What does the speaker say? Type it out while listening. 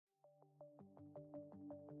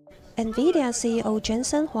NVIDIA CEO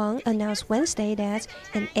Jensen Huang announced Wednesday that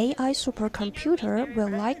an AI supercomputer will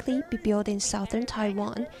likely be built in southern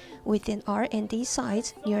Taiwan with an R&D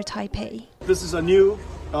site near Taipei. This is a new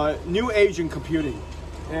age in computing,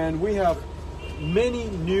 and we have many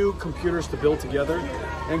new computers to build together.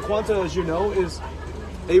 And Quanta, as you know, is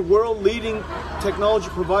a world-leading technology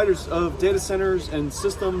provider of data centers and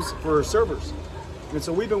systems for servers. And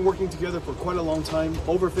so we've been working together for quite a long time,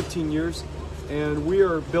 over 15 years. And we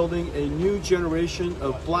are building a new generation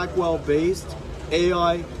of Blackwell-based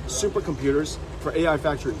AI supercomputers for AI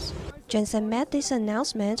factories. Jensen made this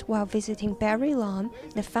announcement while visiting Barry Lam,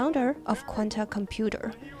 the founder of Quanta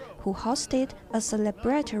Computer, who hosted a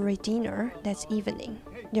celebratory dinner that evening.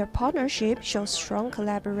 Their partnership shows strong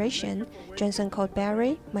collaboration. Jensen called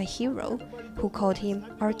Barry my hero, who called him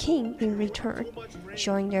our king in return,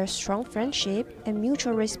 showing their strong friendship and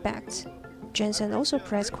mutual respect. Jensen also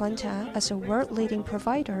praised Quanta as a world-leading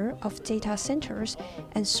provider of data centers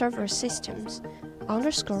and server systems,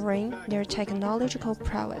 underscoring their technological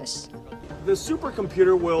prowess. The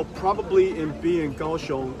supercomputer will probably be in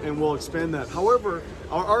Kaohsiung, and we'll expand that. However,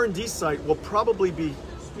 our R&D site will probably be,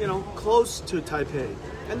 close to Taipei.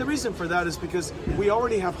 And the reason for that is because we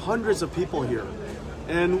already have hundreds of people here.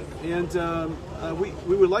 And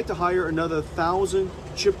we would like to hire another 1,000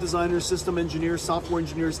 chip designers, system engineers, software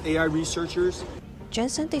engineers, AI researchers.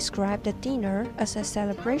 Jensen described the dinner as a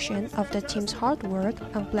celebration of the team's hard work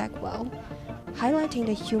on Blackwell, highlighting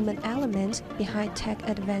the human element behind tech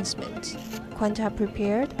advancement. Quanta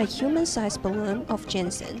prepared a human-sized balloon of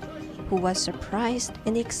Jensen, who was surprised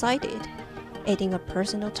and excited, adding a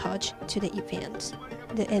personal touch to the event.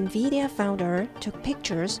 The NVIDIA founder took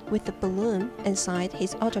pictures with the balloon and signed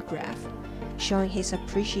his autograph, showing his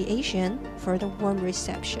appreciation for the warm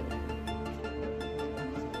reception.